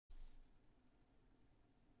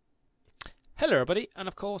Hello everybody, and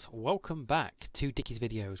of course, welcome back to Dickie's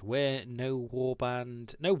videos, where no war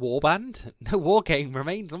game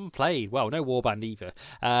remains unplayed. Well, no warband either.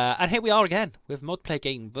 And here we are again with multiplayer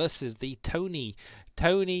game versus the Tony,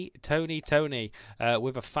 with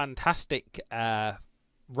a fantastic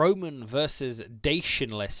Roman versus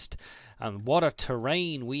Dacian list, and what a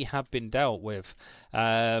terrain we have been dealt with.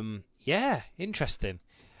 Yeah, interesting.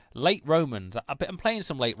 Late Romans. I'm playing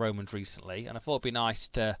some late Romans recently, and I thought it'd be nice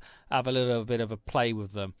to have a little bit of a play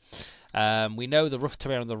with them. We know the rough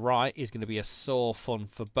terrain on the right is going to be a sore fun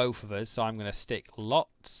for both of us, so I'm going to stick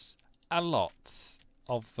lots and lots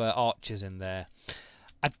of archers in there.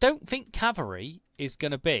 I don't think cavalry is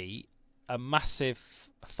going to be a massive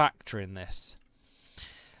factor in this.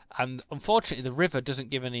 And unfortunately, the river doesn't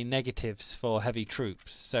give any negatives for heavy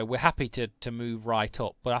troops, so we're happy to move right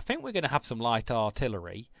up. But I think we're going to have some light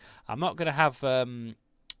artillery. I'm not going to have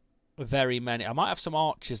very many. I might have some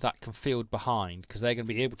archers that can field behind, because they're going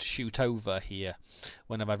to be able to shoot over here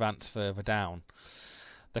when I've advanced further down.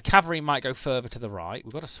 The cavalry might go further to the right.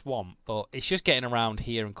 We've got a swamp, but it's just getting around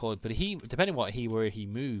here and calling. But depending on where he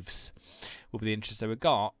moves, will be the interest. So we've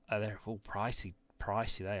got they're all pricey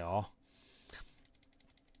they are.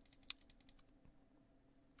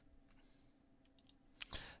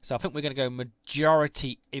 So I think we're going to go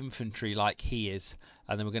majority infantry like he is,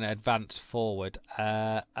 and then we're going to advance forward.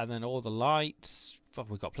 And then all the lights,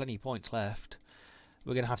 we've got plenty of points left.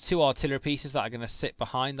 We're going to have two artillery pieces that are going to sit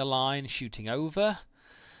behind the line, shooting over.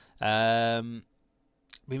 I mean,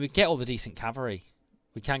 we get all the decent cavalry.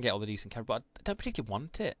 We can get all the decent cavalry, but I don't particularly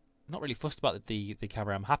want it. I'm not really fussed about the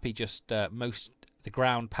cavalry. I'm happy just the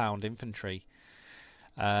ground pound infantry.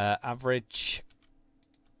 Average.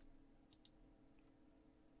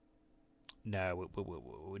 No,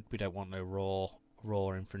 we don't want no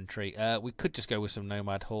raw infantry. We could just go with some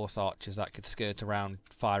nomad horse archers that could skirt around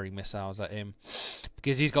firing missiles at him,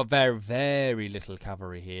 because he's got very, very little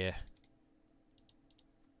cavalry here.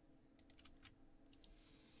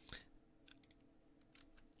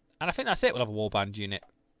 And I think that's it. We'll have a warband unit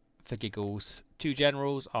for giggles. Two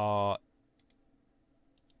generals are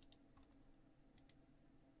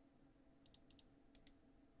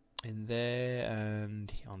in there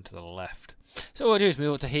and on to the left. So what we'll do is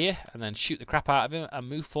move up to here and then shoot the crap out of him and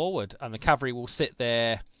move forward, and the cavalry will sit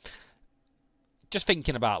there just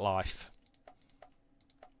thinking about life.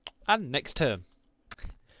 And next turn,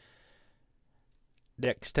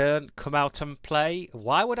 come out and play.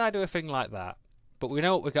 Why would I do a thing like that? But we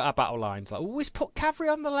know what we've got our battle lines like. Always put cavalry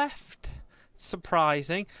on the left.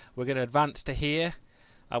 Surprising. We're going to advance to here,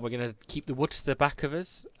 and we're going to keep the woods to the back of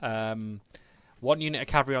us. One unit of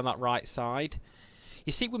cavalry on that right side.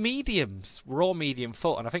 You see, we're mediums. We're all medium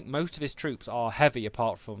foot, and I think most of his troops are heavy,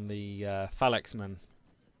 apart from the phalanxmen.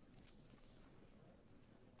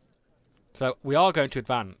 So we are going to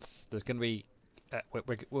advance. There's going to be...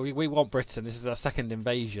 we want Britain. This is our second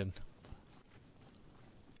invasion.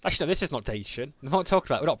 Actually, no, this is not Dacian. I'm not talking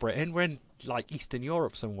about... We're not Britain. We're in, like, Eastern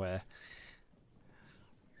Europe somewhere.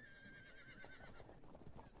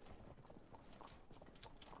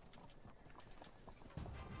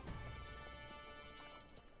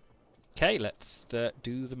 Okay, let's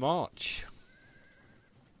do the march.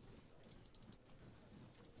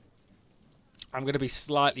 I'm going to be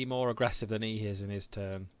slightly more aggressive than he is in his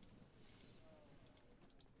turn.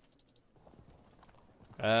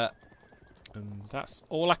 And that's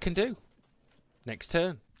all I can do. Next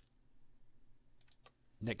turn.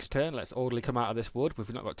 Let's orderly come out of this wood.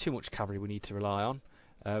 We've not got too much cavalry we need to rely on.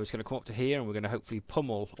 We're just going to come up to here, and we're going to hopefully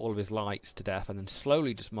pummel all of his lights to death, and then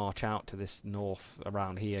slowly just march out to this north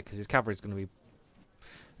around here, because his cavalry is going to be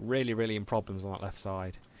really, really in problems on that left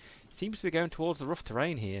side. He seems to be going towards the rough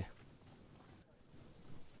terrain here.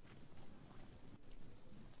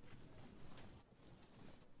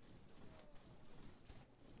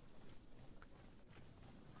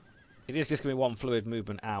 It is just going to be one fluid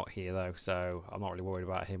movement out here, though, so I'm not really worried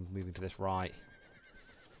about him moving to this right.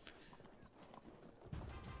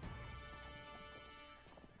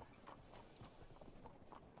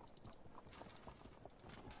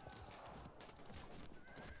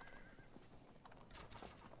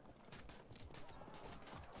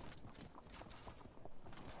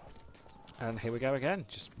 And here we go again.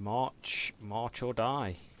 Just march or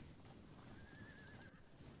die.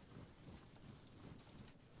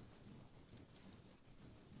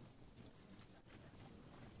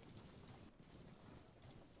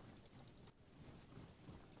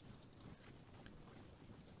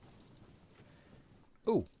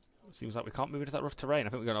 Ooh, seems like we can't move into that rough terrain. I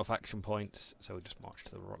think we've got enough action points, so we'll just march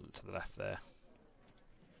to the left there.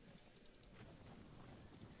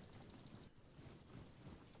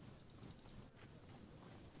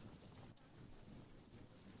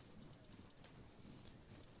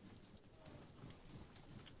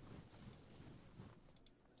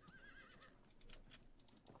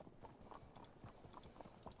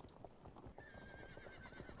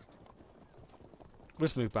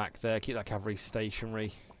 Let's move back there, keep that cavalry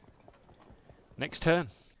stationary. Next turn.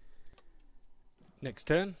 Next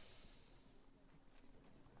turn.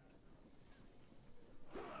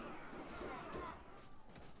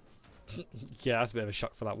 Yeah, that's a bit of a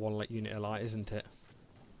shock for that one unit of light, isn't it?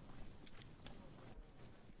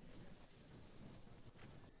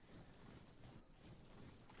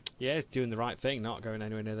 Yeah, it's doing the right thing, not going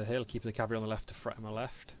anywhere near the hill, keeping the cavalry on the left to threaten my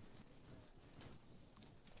left.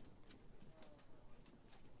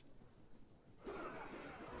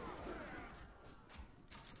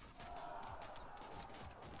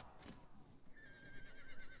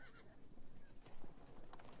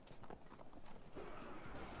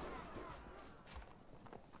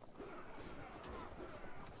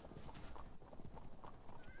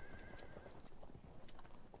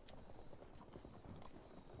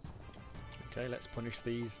 Okay, let's punish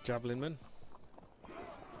these javelin men.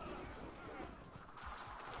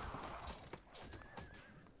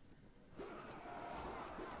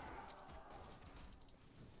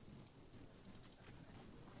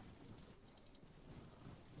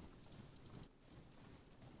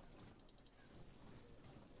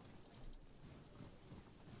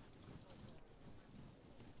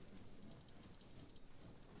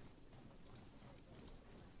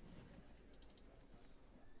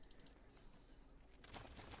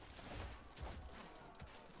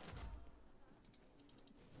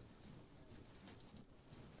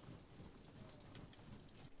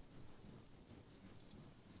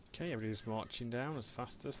 Okay, everybody's marching down as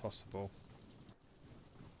fast as possible.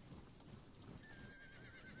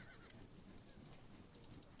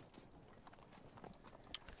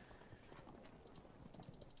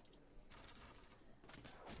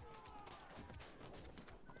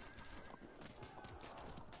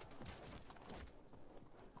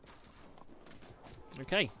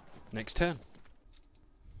 Okay, next turn.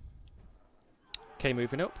 Okay,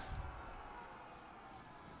 moving up.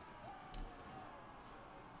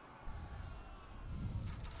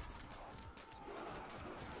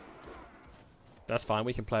 That's fine,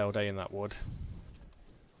 we can play all day in that wood.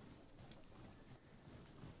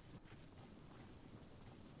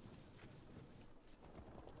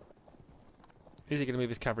 Is he going to move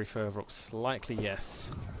his cavalry further up? Slightly,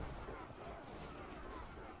 yes.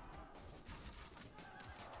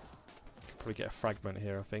 Could probably get a fragment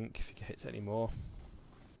here, I think, if he hits any more.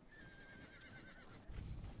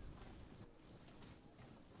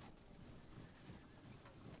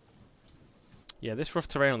 Yeah, this rough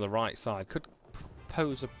terrain on the right side could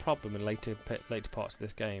pose a problem in later parts of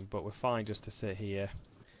this game, but we're fine just to sit here.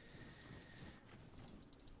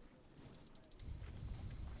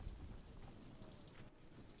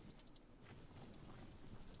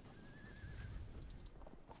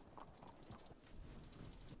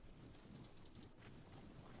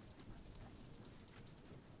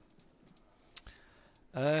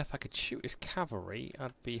 If I could shoot his cavalry,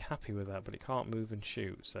 I'd be happy with that, but it can't move and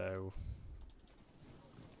shoot, so...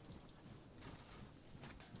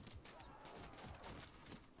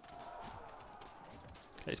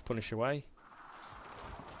 Okay, let's punish away.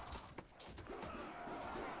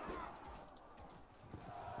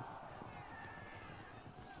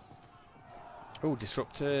 Oh,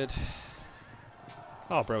 disrupted.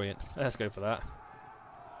 Oh, brilliant. Let's go for that.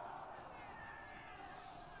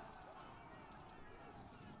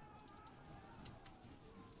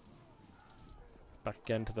 Back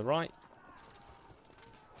again to the right.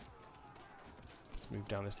 Let's move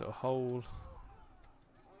down this little hole.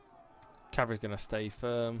 Cavalry's going to stay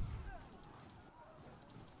firm.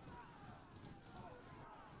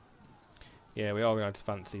 Yeah, we are going to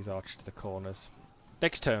advance these archers to the corners.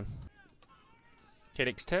 Next turn. Okay,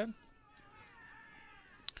 next turn.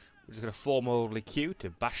 We're just going to formally queue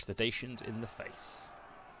to bash the Dacians in the face.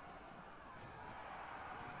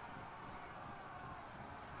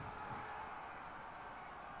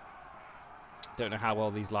 Don't know how well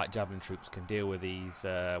these light javelin troops can deal with these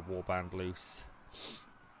warband loose.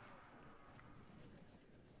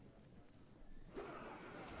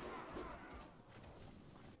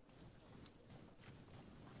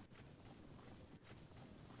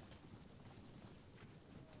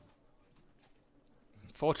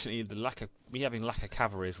 Fortunately, me having lack of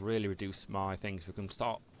cavalry has really reduced my things. We can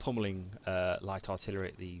start pummeling light artillery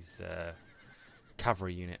at these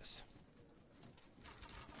cavalry units.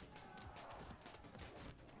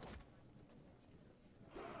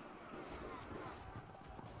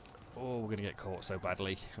 Oh, we're going to get caught so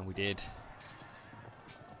badly, and we did.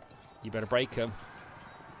 You better break them.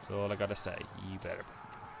 That's all I got to say. You better.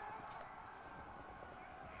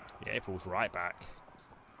 Yeah, it pulls right back.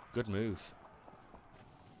 Good move.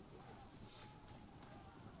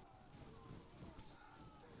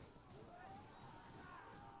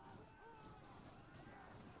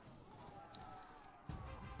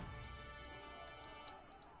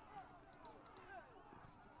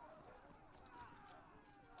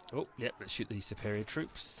 Oh, yep, let's shoot these superior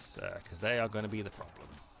troops, because they are going to be the problem.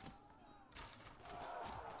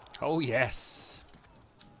 Oh, yes!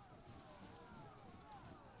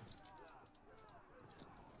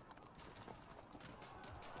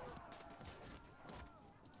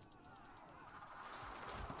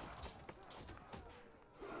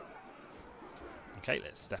 Okay,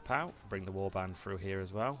 let's step out, bring the warband through here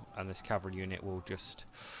as well, and this cavalry unit will just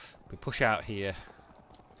push out here.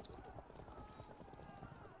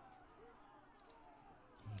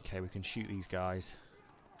 Okay, we can shoot these guys.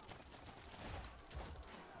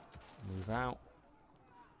 Move out.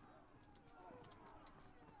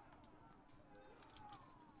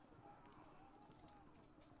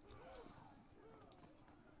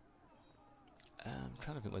 I'm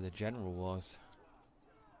trying to think where the general was.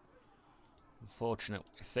 Unfortunate.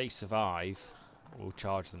 If they survive, we'll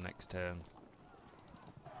charge them next turn.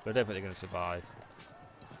 But I don't think they're going to survive.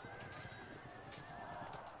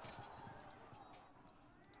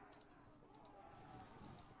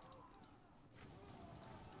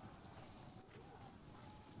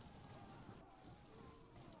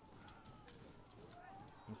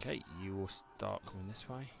 Okay, you will start coming this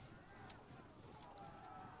way.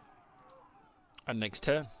 And next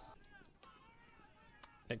turn.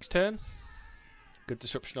 Next turn. Good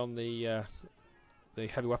disruption on the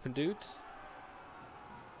heavy weapon dudes.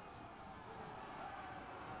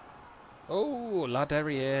 Oh, La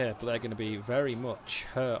Derriere, but they're going to be very much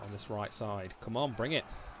hurt on this right side. Come on, bring it.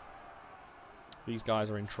 These guys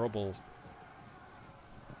are in trouble.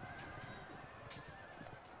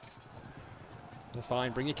 That's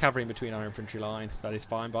fine. Bring your cavalry in between our infantry line. That is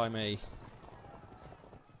fine by me.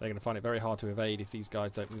 They're going to find it very hard to evade if these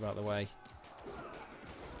guys don't move out of the way.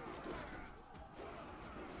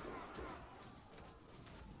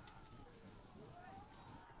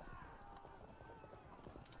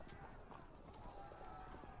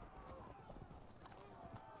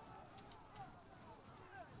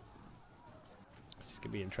 This is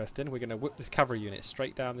going to be interesting. We're going to whip this cavalry unit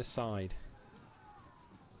straight down this side.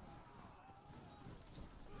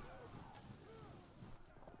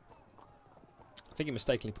 I think he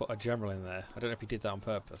mistakenly put a general in there. I don't know if he did that on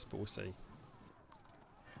purpose, but we'll see.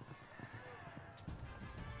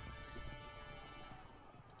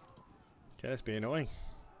 Okay, let's be annoying.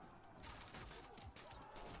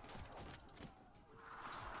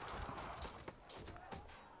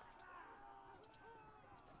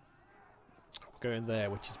 Go in there,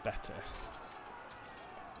 which is better.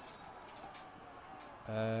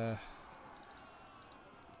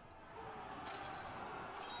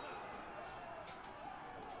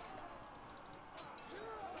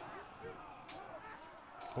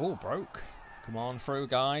 Oh, broke. Come on through,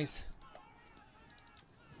 guys.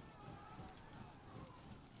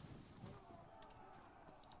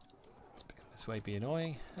 Let's pick up this way, be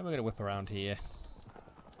annoying. And we're going to whip around here.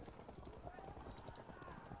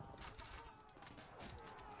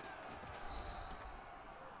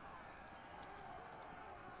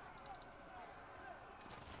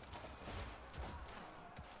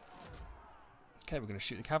 Okay, we're going to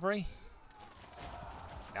shoot the cavalry.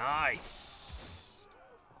 Nice!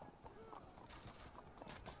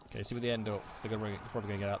 Okay, see where they end up. They're probably going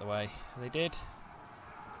to get out of the way. And they did.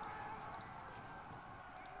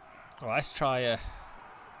 Alright, let's try a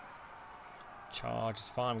charge. It's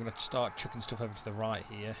fine. We're going to start chucking stuff over to the right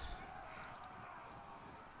here.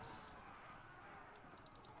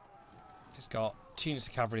 Just got 2 units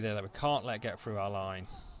of cavalry there that we can't let get through our line.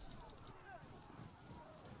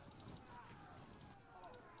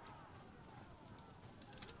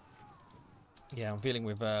 Yeah, I'm feeling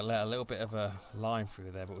we've let a little bit of a line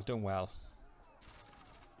through there, but we've done well.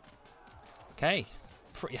 Okay,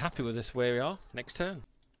 pretty happy with this where we are. Next turn.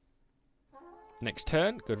 Next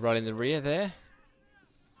turn, good rally in the rear there.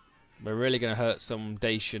 We're really going to hurt some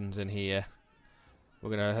Dacians in here.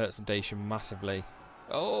 We're going to hurt some Dacian massively.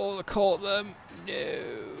 Oh, they caught them. No.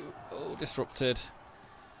 Oh, disrupted.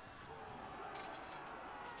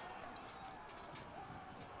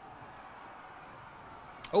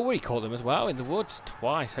 Oh, he caught them as well in the woods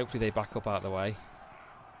twice. Hopefully they back up out of the way.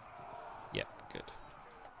 Yep, good.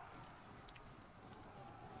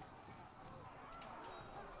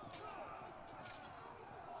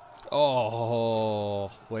 Oh,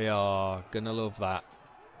 we are going to love that.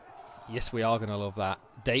 Yes, we are going to love that.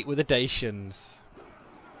 Date with the Dacians.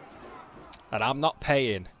 And I'm not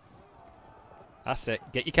paying. That's it.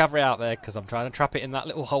 Get your cavalry out there, because I'm trying to trap it in that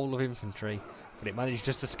little hole of infantry. But it managed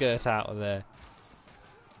just to skirt out of there.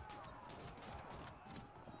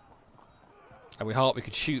 And we hope we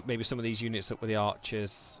could shoot maybe some of these units up with the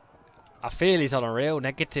archers. I feel he's on a real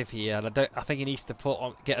negative here, and I think he needs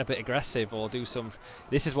to get a bit aggressive or do some.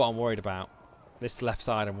 This is what I'm worried about. This left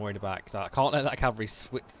side I'm worried about, because I can't let that cavalry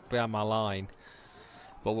switch behind my line.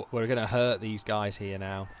 But we're going to hurt these guys here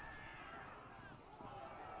now.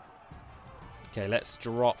 Okay, let's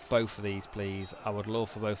drop both of these, please. I would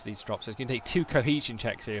love for both of these drops. So it's going to take 2 cohesion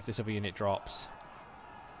checks here if this other unit drops.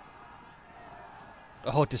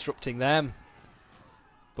 Oh, disrupting them.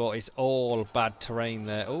 But it's all bad terrain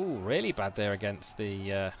there. Oh, really bad there against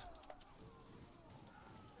the...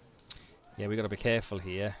 Yeah, we've got to be careful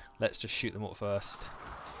here. Let's just shoot them up first.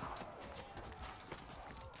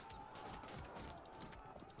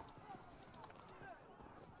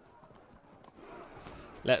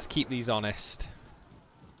 Let's keep these honest.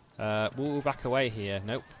 We'll back away here.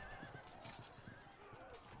 Nope.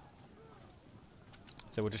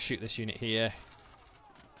 So we'll just shoot this unit here.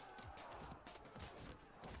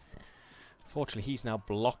 Fortunately, he's now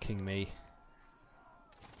blocking me.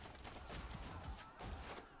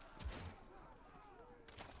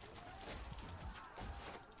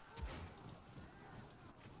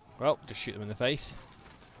 Well, just shoot them in the face.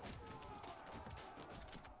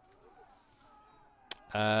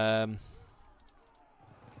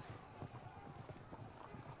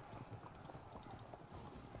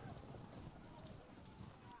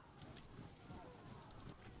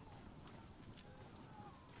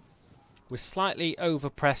 We're slightly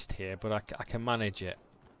overpressed here, but I can manage it.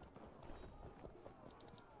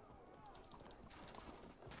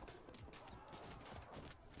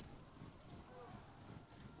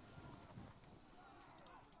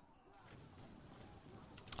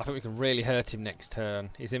 I think we can really hurt him next turn.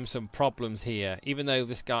 He's in some problems here. Even though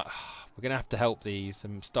this guy... we're going to have to help these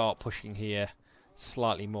and start pushing here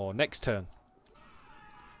slightly more. Next turn.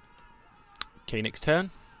 Okay, next turn.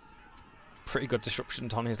 Pretty good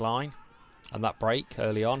disruptions on his line. And that break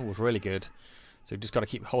early on was really good. So we've just got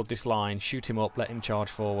to hold this line, shoot him up, let him charge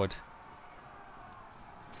forward.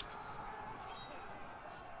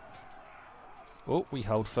 Oh, we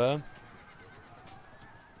hold firm.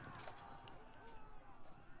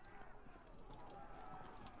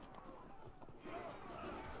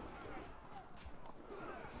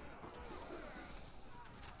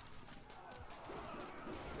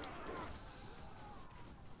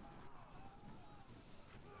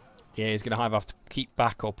 Yeah, he's going to either have to keep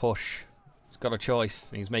back or push. He's got a choice,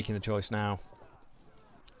 and he's making the choice now.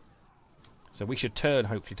 So we should turn,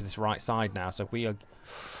 hopefully, to this right side now. So we are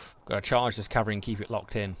got to charge this cavalry and keep it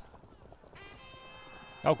locked in.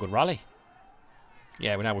 Oh, good rally.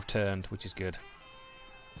 Yeah, we've turned, which is good.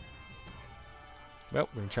 Well,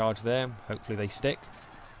 we're in charge there. Hopefully they stick.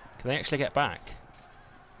 Can they actually get back?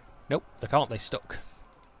 Nope, they can't. They stuck.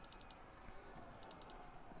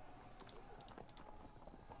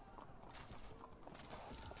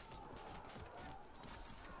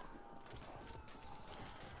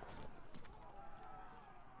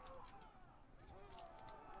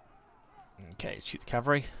 Okay, shoot the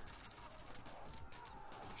cavalry.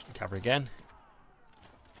 Shoot the cavalry again.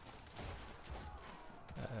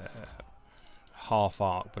 Half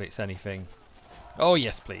arc, but it's anything. Oh,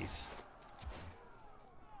 yes, please.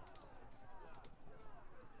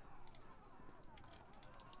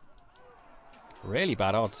 Really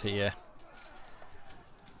bad odds here.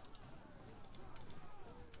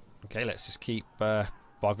 Okay, let's just keep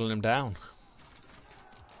boggling them down.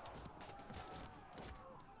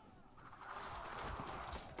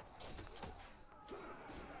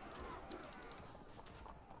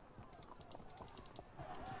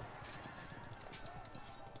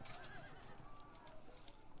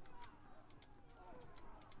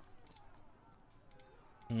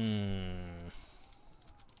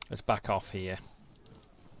 Let's back off here.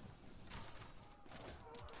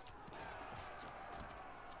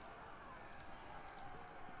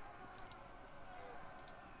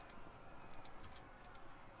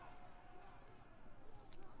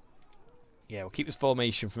 Yeah, we'll keep this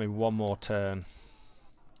formation for maybe one more turn.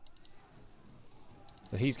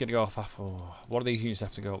 So he's going to go off. Oh, one of these units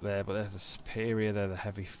have to go up there, but there's the superior there, the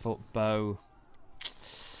heavy foot bow.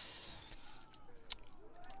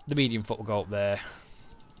 The medium foot will go up there.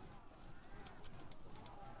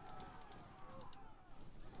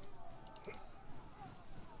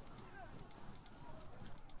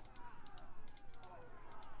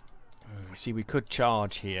 See, we could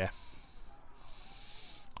charge here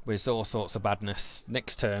with all sorts of badness.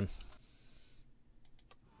 Next turn.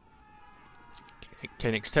 Okay,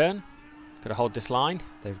 next turn. Got to hold this line.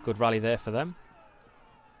 There's a good rally there for them.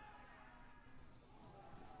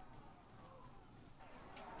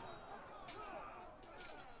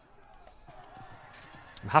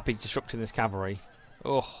 I'm happy disrupting this cavalry.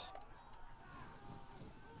 Oh,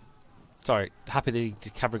 Sorry, happy the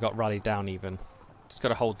cavalry got rallied down even. Just got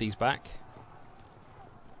to hold these back.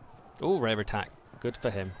 Oh, rare attack. Good for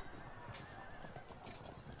him.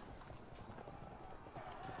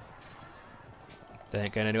 They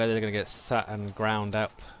ain't going anywhere. They're going to get sat and ground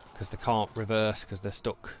up because they can't reverse because they're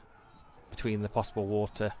stuck between the possible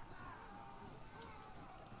water.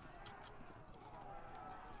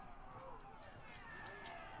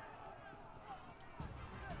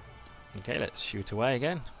 Okay, let's shoot away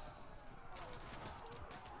again.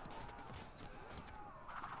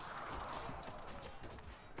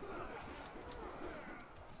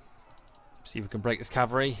 See if we can break this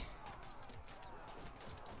cavalry.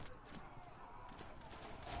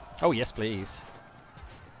 Oh, yes, please.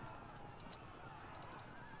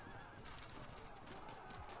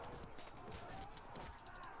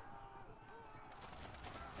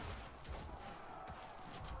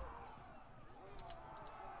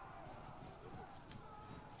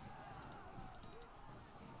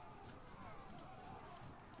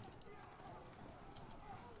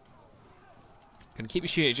 Gonna keep your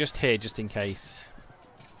shooting just here, just in case.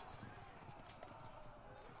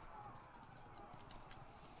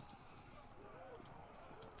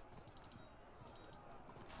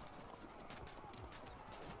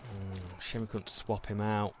 Shame we couldn't swap him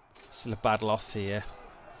out. Still a bad loss here.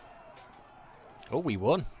 Oh, we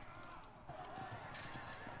won.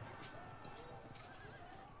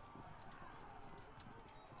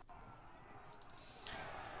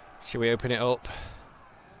 Should we open it up?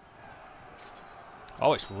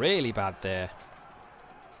 Oh, it's really bad there.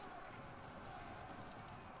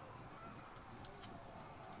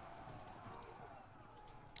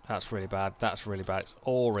 That's really bad. That's really bad. It's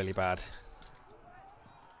all really bad.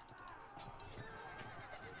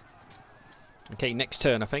 Okay, next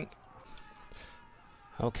turn, I think.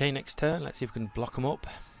 Okay, next turn. Let's see if we can block them up.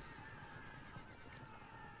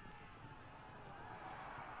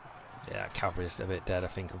 Yeah, cavalry's a bit dead, I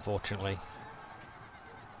think, unfortunately.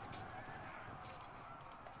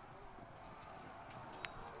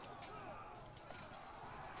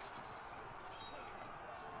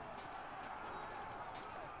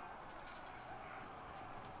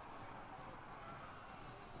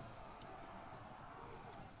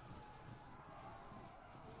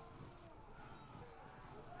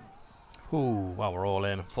 Ooh, well, we're all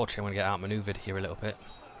in. Unfortunately, I'm going to get outmaneuvered here a little bit.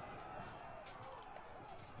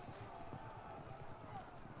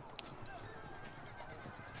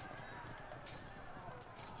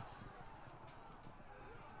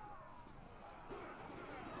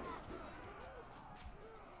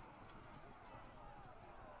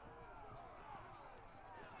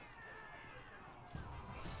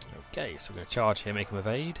 Okay, so we're going to charge here, make him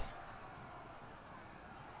evade.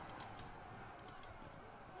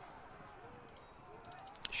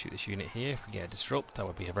 Shoot this unit here. If we get a disrupt, I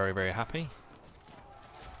would be very, very happy.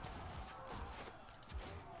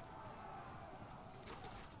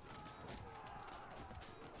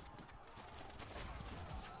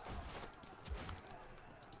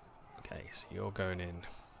 Okay, so you're going in.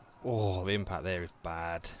 Oh, the impact there is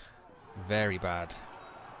bad. Very bad.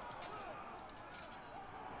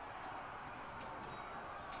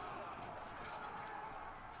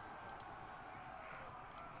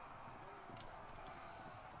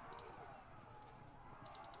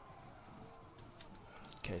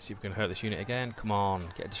 Okay, see if we can hurt this unit again. Come on,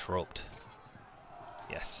 get a disrupt.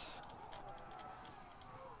 Yes.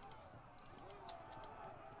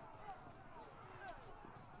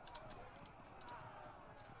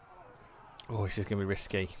 Oh, this is going to be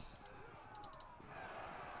risky.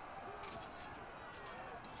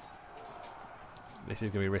 This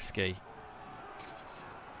is going to be risky.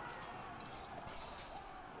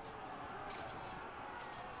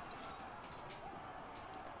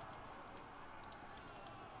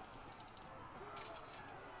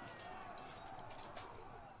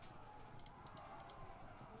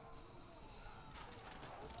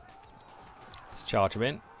 Let's charge him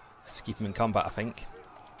in. Let's keep him in combat, I think.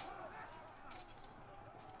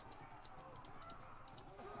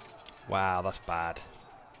 Wow, that's bad.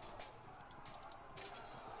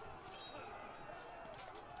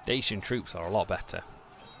 Dacian troops are a lot better.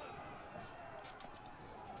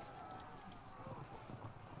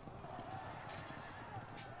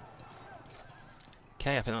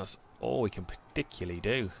 Okay, I think that's all we can particularly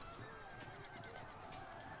do.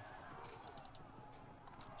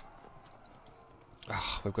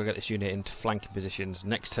 Oh, we've got to get this unit into flanking positions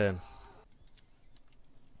next turn.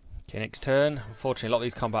 Okay, next turn. Unfortunately, a lot of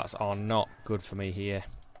these combats are not good for me here.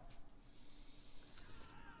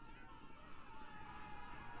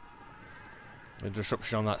 The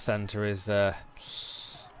disruption on that centre is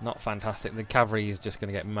Not fantastic. The cavalry is just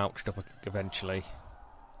going to get mouched up eventually.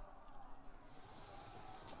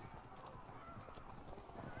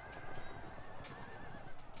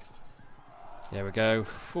 There we go.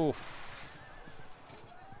 Oof.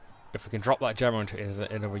 If we can drop that general into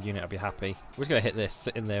another unit, I'd be happy. We're just going to hit this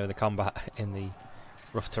in there in the combat in the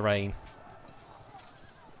rough terrain.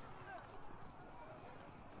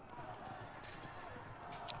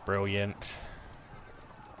 Brilliant.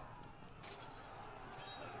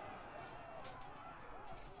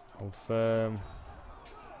 Hold firm.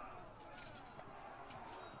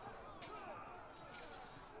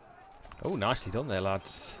 Oh, nicely done there,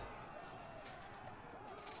 lads.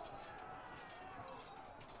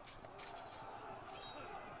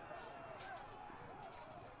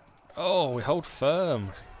 Oh, we hold firm.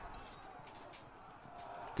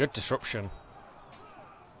 Good disruption.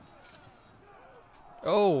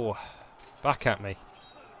 Oh, back at me.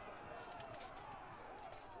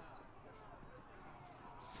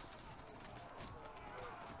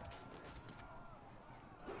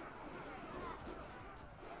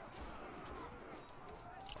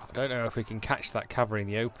 I don't know if we can catch that cavalry in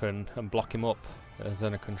the open and block him up as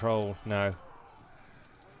under control. No.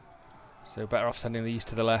 So better off sending these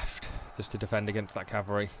to the left just to defend against that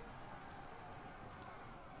cavalry.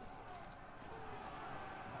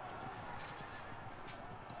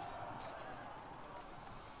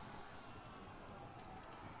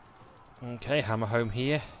 Okay, hammer home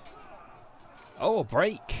here. Oh, a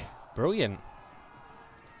break. Brilliant.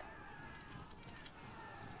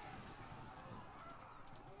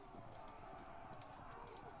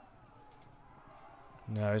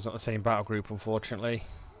 No, he's not the same battle group, unfortunately.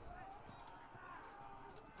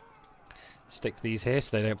 Stick these here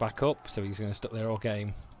so they don't back up, so he's going to stuck there all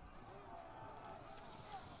game.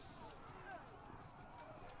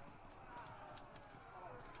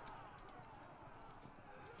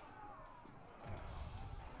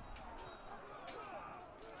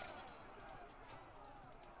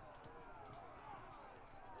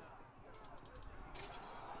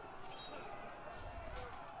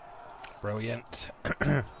 Brilliant.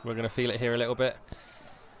 We're going to feel it here a little bit.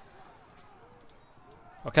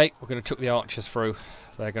 Okay, we're going to chuck the archers through.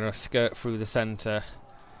 They're going to skirt through the centre.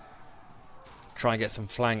 Try and get some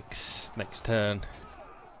flanks next turn.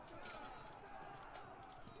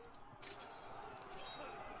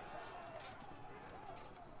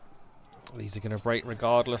 These are going to break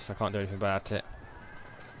regardless. I can't do anything about it.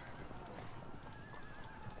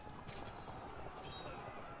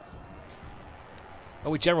 Oh,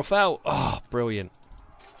 we general fell. Oh, brilliant.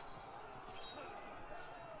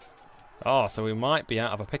 Oh, so we might be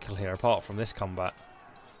out of a pickle here apart from this combat.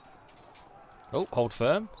 Oh, hold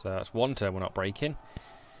firm. So that's one turn we're not breaking.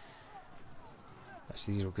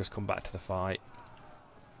 Actually, these will just come back to the fight.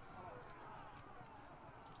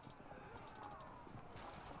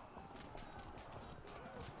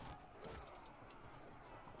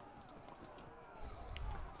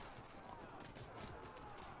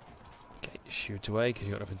 Okay, shoot away because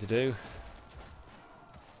you've got nothing to do.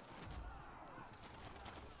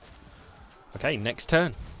 Okay, next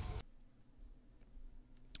turn.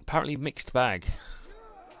 Apparently mixed bag.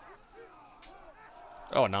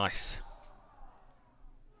 Oh, nice.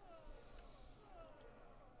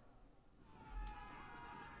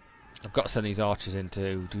 I've got to send these archers in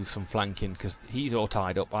to do some flanking because he's all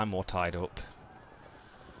tied up, I'm all tied up.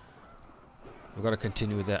 We've got to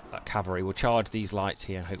continue with that cavalry. We'll charge these lights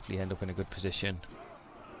here and hopefully end up in a good position.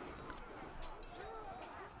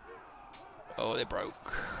 Oh, they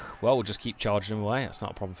broke. Well, we'll just keep charging them away. That's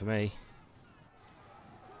not a problem for me.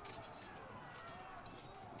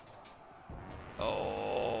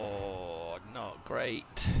 Oh, not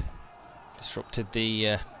great. Disrupted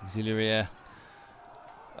the auxiliary.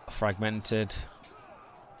 Fragmented.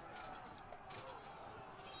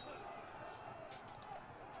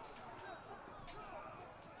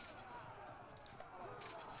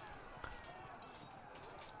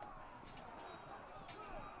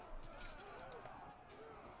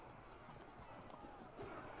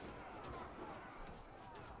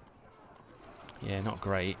 Yeah, not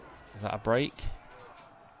great. Is that a break?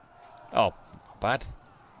 Oh, not bad.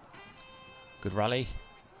 Good rally.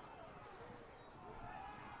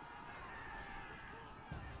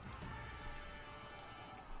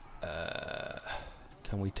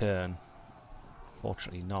 Can we turn?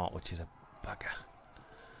 Fortunately not, which is a bugger.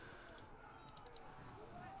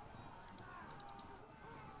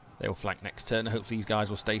 They will flank next turn. Hopefully these guys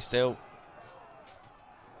will stay still.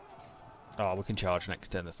 Oh, we can charge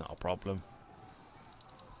next turn. That's not a problem.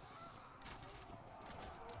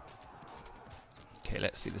 Okay,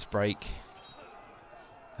 let's see this break.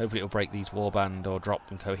 Hopefully it'll break these warband or drop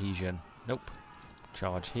them cohesion. Nope.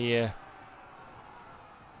 Charge here.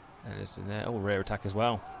 And it's in there. Oh, rear attack as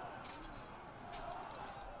well.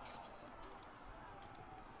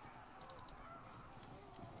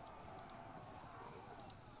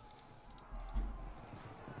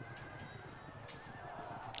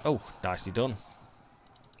 Oh, nicely done.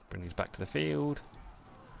 Bring these back to the field.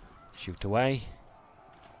 Shoot away.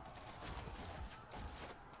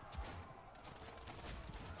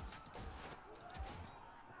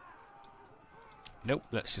 Nope,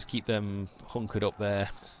 let's just keep them hunkered up there.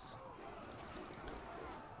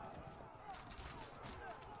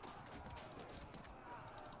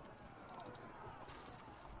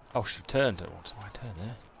 Oh, should have turned. I wanted my turn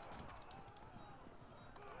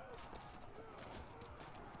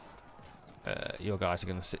there. Your guys are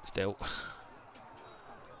going to sit still.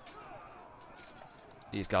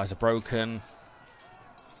 These guys are broken.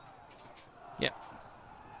 Yep.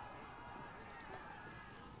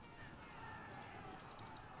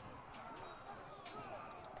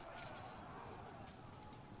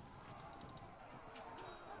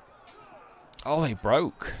 Oh, they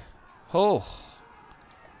broke. Oh.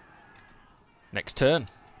 Next turn.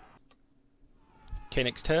 Okay,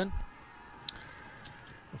 next turn.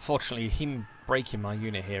 Unfortunately, him breaking my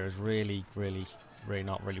unit here has really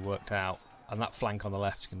not really worked out. And that flank on the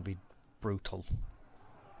left is going to be brutal.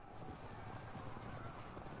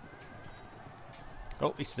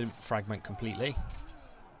 Oh, he didn't fragment completely.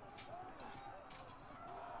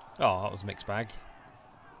 Oh, that was a mixed bag.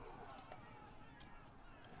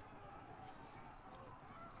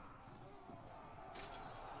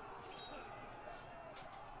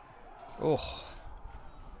 Oh.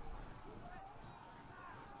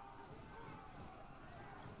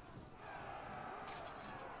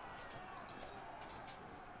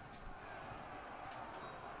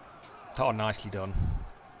 Oh, nicely done.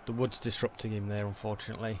 The wood's disrupting him there,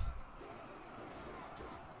 unfortunately.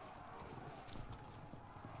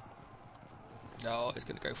 Oh, he's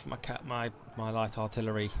going to go for my light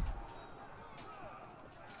artillery.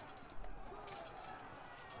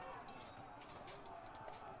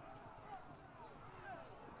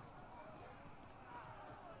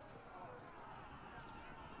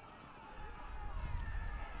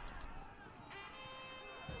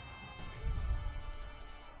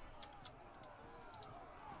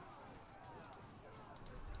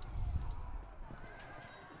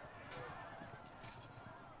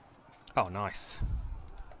 Oh, nice.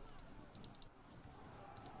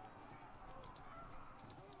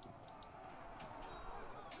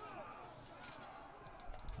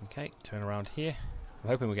 Okay, turn around here. I'm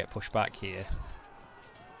hoping we get pushed back here.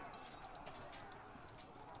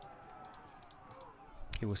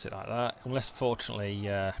 He will sit like that, unless fortunately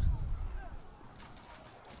okay,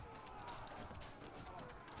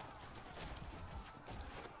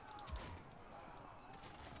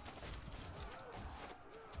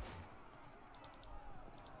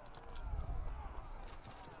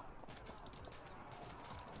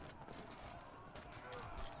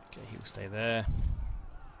 he will stay there.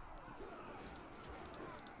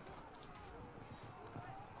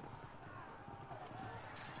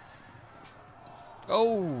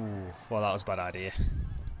 Oh, well, that was a bad idea.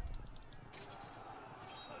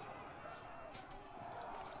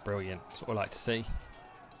 Brilliant. That's what we like to see.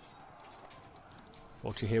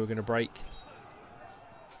 Fortunately, here we're going to break.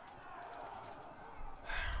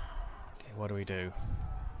 Okay, what do we do?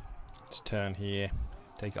 Let's turn here.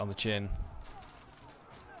 Take it on the chin.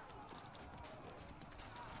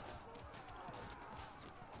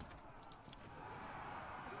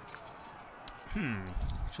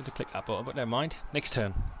 Should have clicked that button, but never mind. Next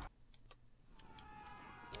turn.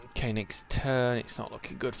 Okay, next turn. It's not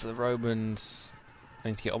looking good for the Romans. I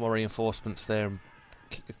need to get all my reinforcements there and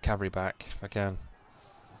kick the cavalry back if I can.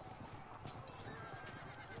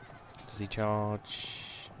 Does he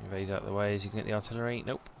charge? Invade out of the way. Is he going to get the artillery?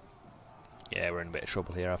 Nope. Yeah, we're in a bit of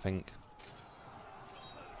trouble here, I think.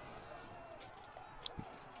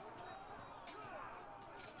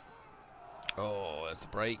 Oh, there's the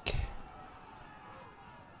break.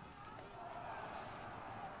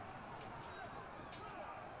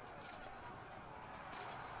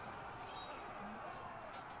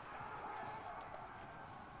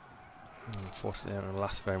 Unfortunately, it won't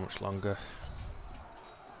last very much longer.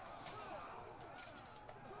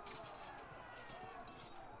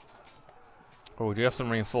 Oh, we do have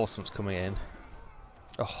some reinforcements coming in.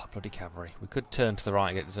 Oh, bloody cavalry. We could turn to the right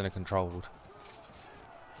and get the zone controlled.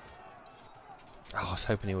 Oh, I was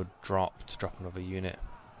hoping he would drop another unit.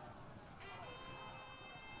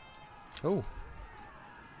 Oh.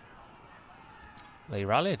 They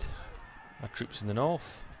rallied. Our troops in the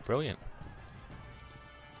north. Brilliant.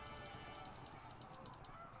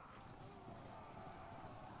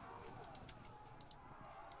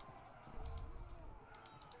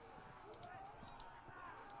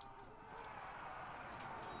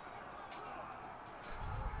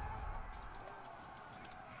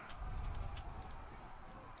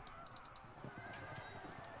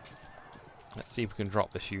 Let's see if we can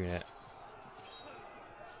drop this unit.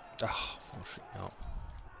 Oh, unfortunately not.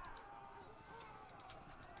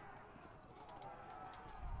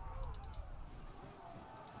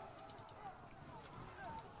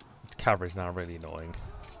 The cavalry's now really annoying.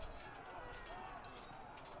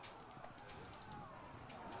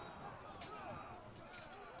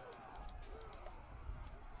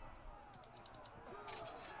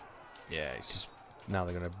 Yeah, it's just now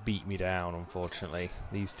they're going to beat me down, unfortunately.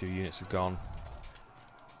 These two units have gone.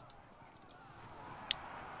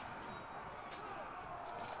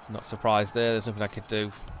 Not surprised there, there's nothing I could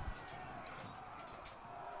do.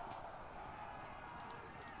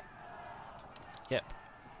 Yep.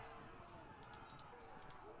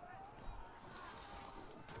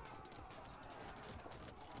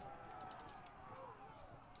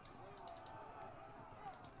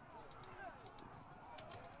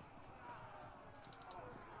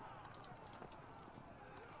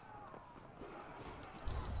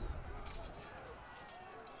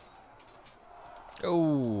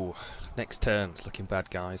 Oh, next turn. It's looking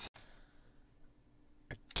bad, guys.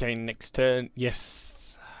 Okay, next turn.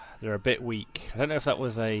 Yes, they're a bit weak. I don't know if that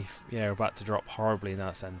was a... Yeah, we're about to drop horribly in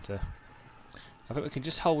that centre. I think we can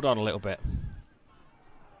just hold on a little bit.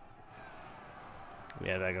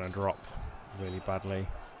 Yeah, they're going to drop really badly.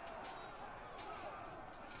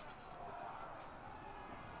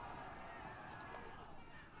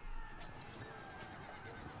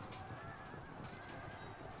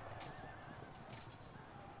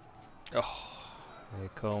 Oh, here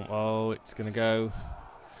come. Oh, it's going to go.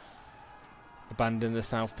 Abandon the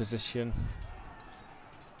south position.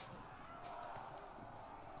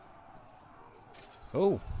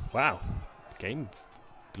 Oh, wow. Game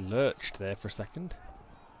lurched there for a second.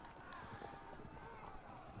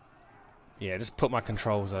 Yeah, just put my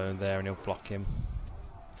control zone there and he'll block him.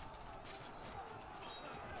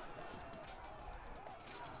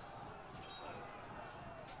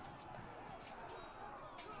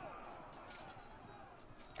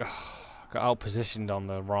 Got out positioned on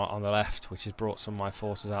the right, on the left, which has brought some of my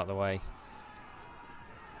forces out of the way.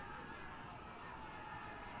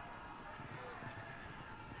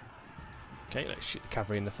 Okay, let's shoot the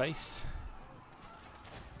cavalry in the face.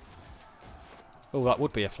 Oh, that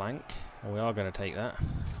would be a flank, and we are going to take that.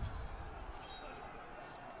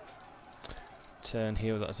 Turn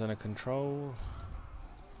here with that zone of control.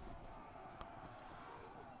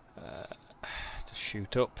 Just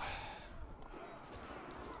shoot up.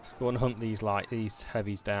 Let's go and hunt these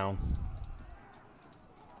heavies down.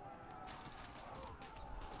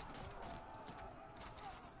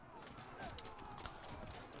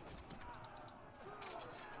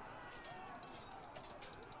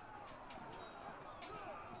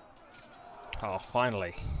 Oh,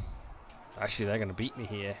 finally. Actually, they're going to beat me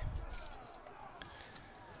here.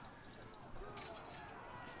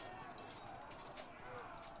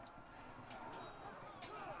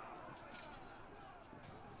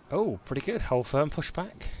 Oh, pretty good. Hold firm, push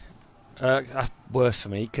back. Worse for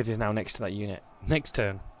me, because he's now next to that unit. Next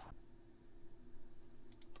turn.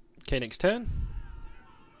 Okay, next turn.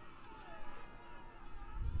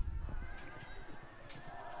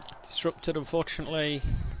 Disrupted, unfortunately.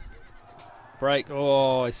 Break.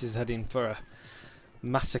 Oh, this is heading for a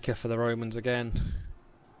massacre for the Romans again.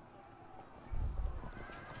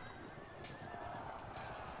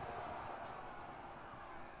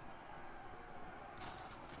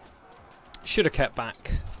 Should have kept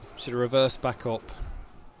back. Should have reversed back up.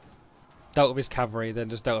 Dealt with his cavalry, then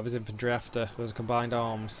just dealt with his infantry after. It was combined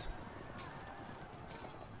arms.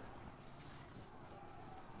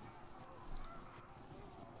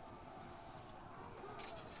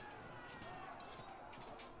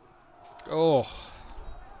 Oh.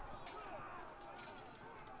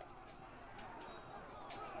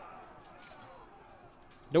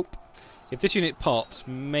 Nope. If this unit pops,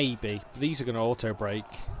 maybe. These are going to auto break.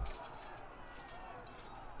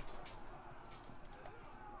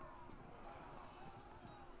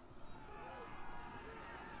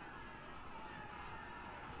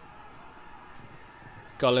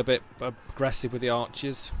 Got a little bit aggressive with the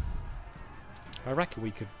archers. I reckon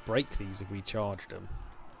we could break these if we charged them.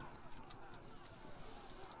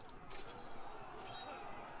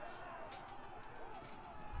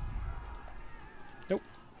 Nope.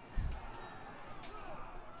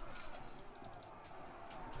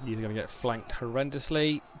 These are going to get flanked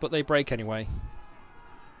horrendously, but they break anyway.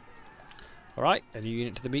 Alright, a new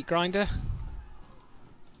unit to the meat grinder.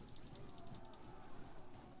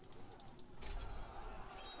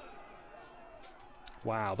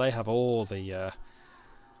 Wow, they have all the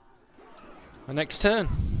next turn.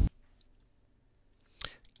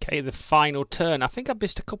 Okay, the final turn. I think I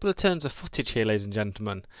missed a couple of turns of footage here, ladies and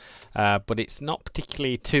gentlemen. But it's not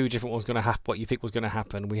particularly too different what's going to happen, what you think was going to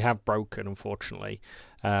happen. We have broken, unfortunately.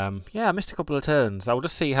 Yeah, I missed a couple of turns. I'll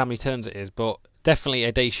just see how many turns it is, but definitely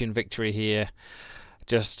a Dacian victory here.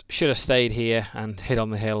 Just should have stayed here and hid on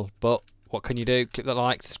the hill. But what can you do? Click that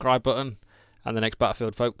like, subscribe button, and the next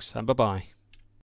battlefield, folks. And bye-bye.